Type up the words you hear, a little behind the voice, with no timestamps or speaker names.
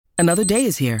Another day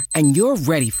is here, and you're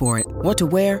ready for it. What to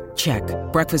wear? Check.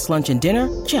 Breakfast, lunch, and dinner?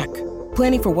 Check.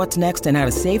 Planning for what's next and how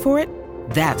to save for it?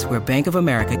 That's where Bank of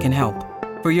America can help.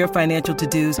 For your financial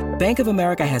to-dos, Bank of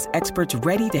America has experts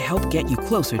ready to help get you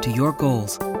closer to your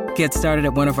goals. Get started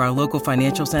at one of our local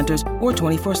financial centers or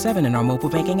 24/7 in our mobile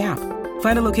banking app.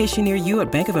 Find a location near you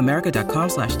at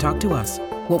bankofamerica.com/talktous.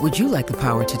 What would you like the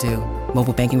power to do?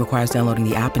 Mobile banking requires downloading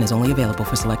the app and is only available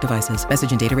for select devices.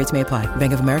 Message and data rates may apply.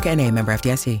 Bank of America N.A., member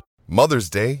FDIC. Mother's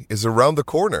Day is around the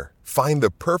corner. Find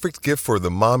the perfect gift for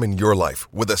the mom in your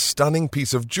life with a stunning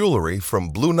piece of jewelry from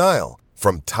Blue Nile.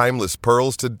 From timeless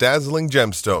pearls to dazzling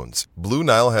gemstones, Blue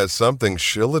Nile has something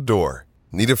she'll adore.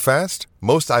 Need it fast?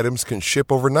 Most items can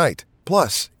ship overnight.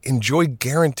 Plus, enjoy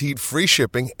guaranteed free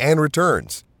shipping and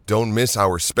returns. Don't miss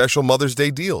our special Mother's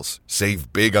Day deals.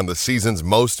 Save big on the season's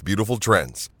most beautiful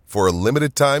trends. For a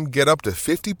limited time, get up to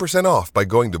 50% off by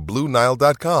going to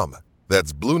BlueNile.com.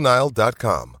 That's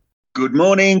BlueNile.com. Good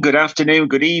morning, good afternoon,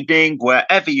 good evening,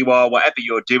 wherever you are, whatever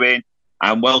you're doing,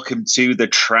 and welcome to the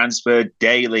Transfer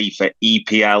Daily for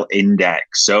EPL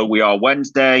Index. So we are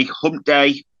Wednesday, hump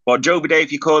day, or Jovi Day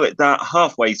if you call it that,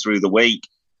 halfway through the week,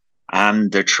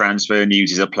 and the transfer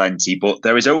news is aplenty. But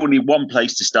there is only one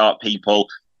place to start, people,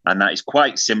 and that is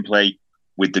quite simply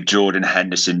with the Jordan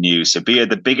Henderson news. So via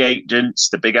the big agents,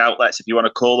 the big outlets, if you want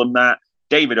to call them that,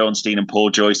 David Ornstein and Paul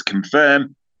Joyce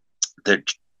confirm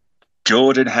that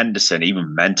Jordan Henderson,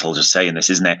 even mental just saying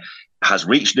this, isn't it, has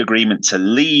reached an agreement to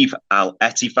leave Al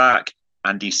Ettifaq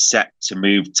and he's set to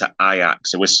move to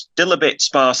Ajax. So we're still a bit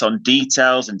sparse on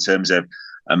details in terms of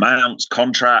amounts,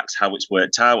 contracts, how it's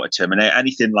worked out, a terminate,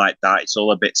 anything like that. It's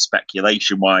all a bit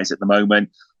speculation-wise at the moment.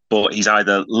 But he's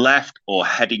either left or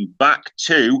heading back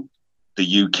to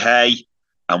the UK,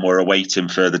 and we're awaiting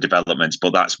further developments.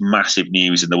 But that's massive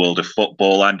news in the world of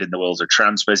football and in the world of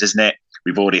transfers, isn't it?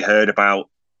 We've already heard about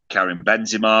Karim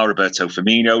Benzema, Roberto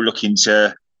Firmino looking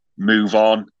to move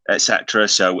on, etc.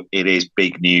 So it is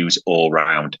big news all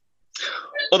round.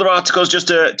 Other articles just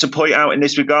to point out in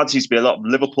this regard, seems to be a lot of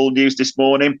Liverpool news this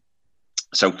morning.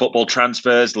 So football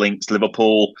transfers links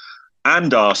Liverpool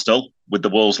and Arsenal with the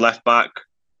Wolves left back,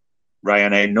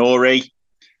 Ryan Nouri.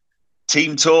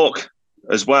 Team talk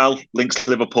as well links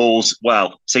Liverpool's,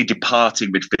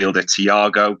 departing midfielder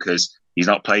Thiago, because he's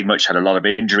not played much, had a lot of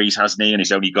injuries, hasn't he? And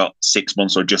he's only got 6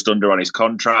 months or just under on his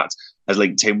contract. Has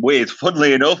linked him with,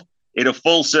 funnily enough, in a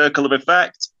full circle of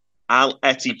effect, Al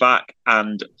Ettifaq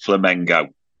and Flamengo.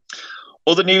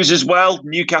 Other news as well,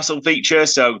 Newcastle feature.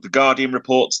 So the Guardian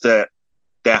reports that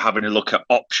they're having a look at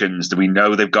options. We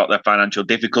know they've got their financial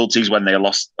difficulties when they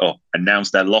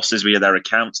announced their losses via their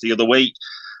accounts the other week.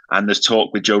 And there's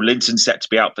talk with Joe Linton set to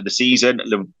be out for the season.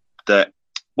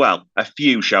 A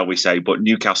few, shall we say, but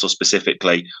Newcastle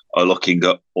specifically are looking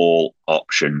at all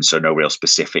options. So no real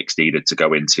specifics needed to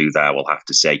go into there, we'll have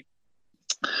to see.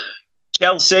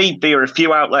 Chelsea, via a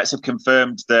few outlets, have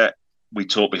confirmed that we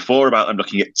talked before about them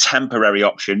looking at temporary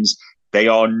options. They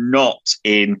are not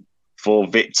in for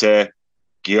Victor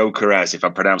Gyökeres, if I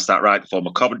pronounced that right, the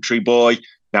former Coventry boy,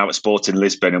 now at Sporting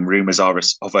Lisbon, and rumours are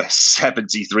of a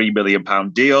 £73 million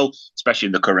deal, especially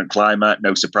in the current climate.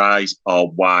 No surprise, are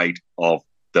wide of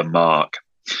the mark.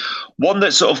 One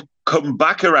that's sort of come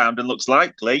back around and looks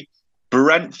likely,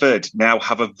 Brentford now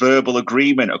have a verbal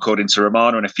agreement, according to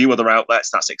Romano and a few other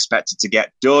outlets, that's expected to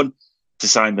get done, to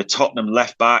sign the Tottenham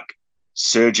left-back,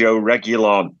 Sergio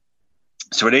Reguilon.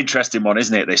 So an interesting one,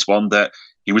 isn't it, this one, that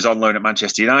he was on loan at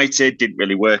Manchester United, didn't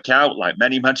really work out, like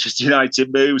many Manchester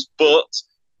United moves, but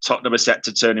Tottenham are set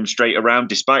to turn him straight around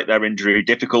despite their injury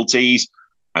difficulties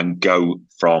and go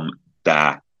from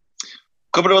there.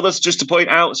 A couple of others just to point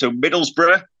out. So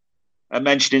Middlesbrough are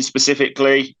mentioning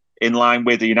specifically, in line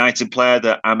with the United player,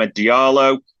 that Amad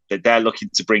Diallo, that they're looking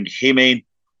to bring him in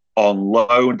on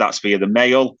loan. That's via the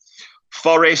Mail.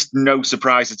 Forest, no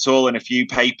surprise at all in a few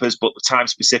papers, but the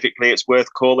Times specifically, it's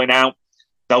worth calling out.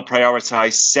 They'll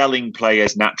prioritise selling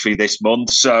players naturally this month.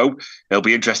 So it'll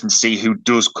be interesting to see who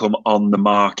does come on the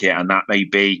market, and that may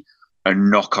be a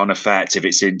knock-on effect if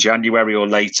it's in January or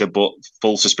later, but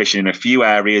full suspicion in a few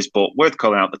areas. But worth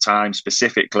calling out the Times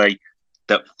specifically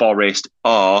that Forest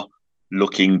are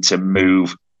looking to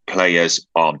move players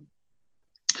on.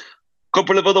 A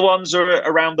couple of other ones are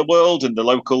around the world and the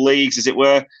local leagues, as it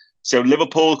were. So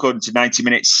Liverpool, according to 90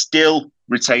 Minutes, still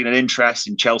retain an interest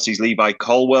in Chelsea's Levi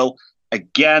Colwill.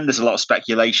 Again, there's a lot of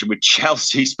speculation with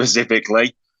Chelsea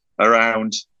specifically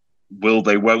around will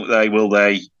they, won't they, will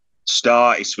they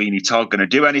start? Is Sweeney Todd going to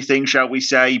do anything, shall we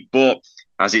say? But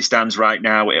as it stands right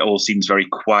now, it all seems very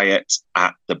quiet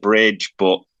at the bridge,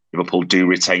 but Liverpool do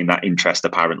retain that interest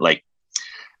apparently.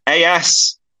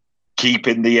 AS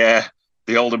keeping the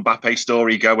the old Mbappe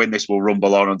story going. This will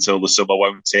rumble on until the summer,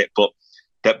 won't it? But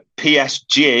that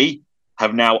PSG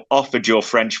have now offered your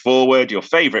French forward, your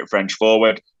favourite French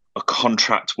forward, a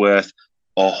contract worth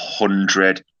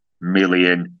 €100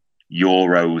 million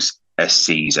a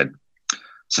season.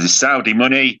 So the Saudi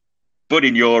money, but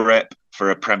in Europe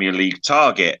for a Premier League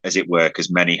target, as it were,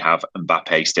 because many have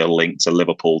Mbappe still linked to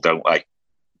Liverpool, don't they?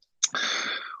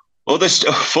 Other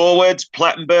forwards,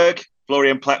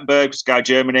 Florian Plettenberg, Sky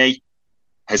Germany,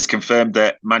 has confirmed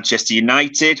that Manchester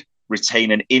United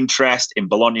retain an interest in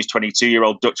Bologna's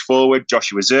 22-year-old Dutch forward,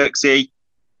 Joshua Zirkzee.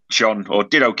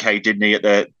 Did okay, didn't he, at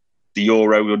the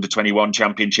Euro Under-21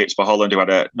 Championships for Holland, who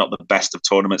had not the best of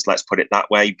tournaments, let's put it that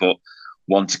way, but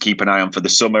one to keep an eye on for the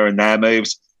summer and their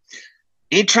moves.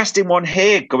 Interesting one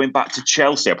here, going back to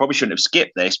Chelsea. I probably shouldn't have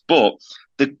skipped this, but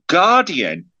The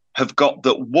Guardian have got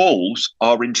that Wolves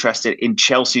are interested in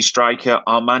Chelsea striker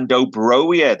Armando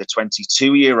Broja, the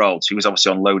 22-year-old, who was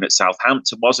obviously on loan at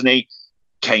Southampton, wasn't he?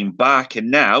 Came back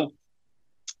and now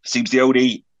seems the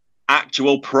only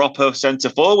actual proper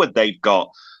centre-forward they've got.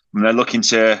 And they're looking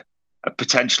to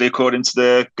potentially, according to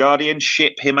The Guardian,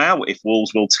 ship him out if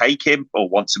Wolves will take him or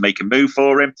want to make a move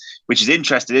for him, which is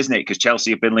interesting, isn't it? Because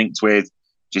Chelsea have been linked with,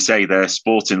 the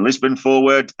Sporting Lisbon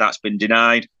forward. That's been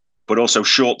denied. But also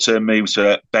short-term moves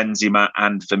for Benzema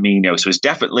and Firmino. So there's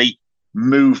definitely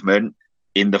movement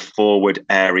in the forward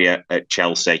area at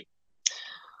Chelsea.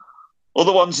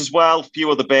 Other ones as well, a few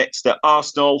other bits that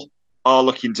Arsenal are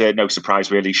looking to, no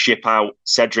surprise really, ship out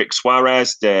Cedric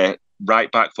Suarez, the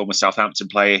right-back former Southampton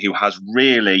player who has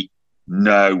really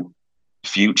no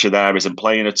future there, isn't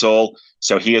playing at all.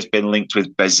 So he has been linked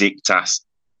with Besiktas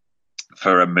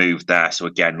for a move there. So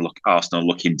again, Arsenal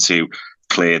looking to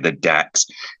clear the decks.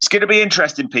 It's going to be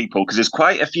interesting, people, because there's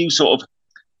quite a few sort of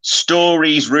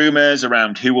stories, rumours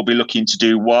around who will be looking to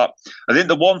do what. I think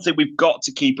the one thing we've got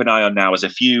to keep an eye on now, as a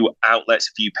few outlets,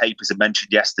 a few papers have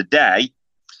mentioned yesterday,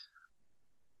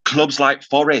 clubs like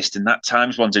Forest, and that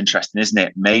Times one's interesting, isn't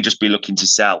it? May just be looking to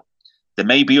sell. There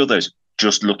may be others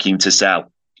just looking to sell,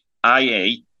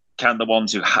 i.e., can the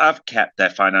ones who have kept their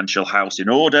financial house in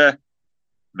order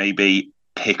maybe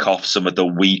pick off some of the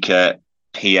weaker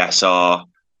PSR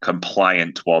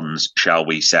compliant ones, shall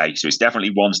we say. So it's definitely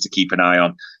ones to keep an eye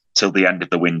on till the end of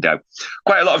the window.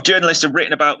 Quite a lot of journalists have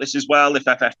written about this as well, if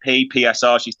FFP,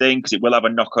 PSR, you think, because it will have a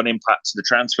knock-on impact to the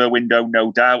transfer window,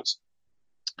 no doubt.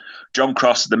 John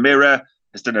Cross of the Mirror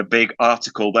has done a big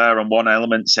article there on one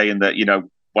element saying that,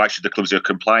 why should the clubs who are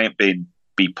compliant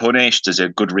be punished? There's a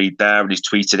good read there, and he's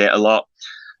tweeted it a lot.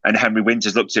 And Henry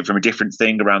Winters looked at it from a different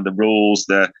thing around the rules,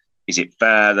 is it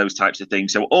fair, those types of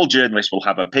things. So all journalists will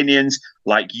have opinions,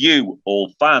 like you,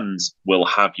 all fans, will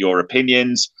have your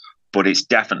opinions, but it's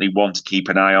definitely one to keep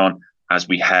an eye on as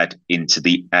we head into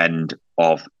the end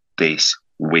of this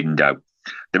window.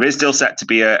 There is still set to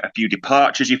be a few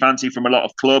departures you fancy from a lot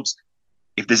of clubs.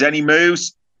 If there's any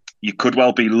moves, you could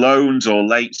well be loans or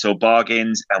lates or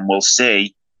bargains, and we'll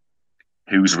see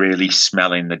who's really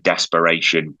smelling the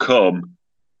desperation come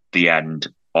the end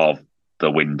of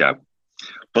the window.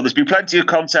 But there's been plenty of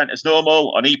content as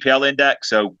normal on EPL Index,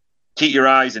 so keep your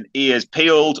eyes and ears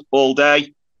peeled all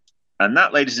day. And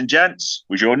that, ladies and gents,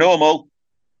 was your normal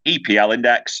EPL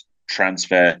Index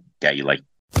Transfer Daily.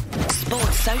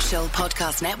 Sports Social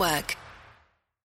Podcast Network.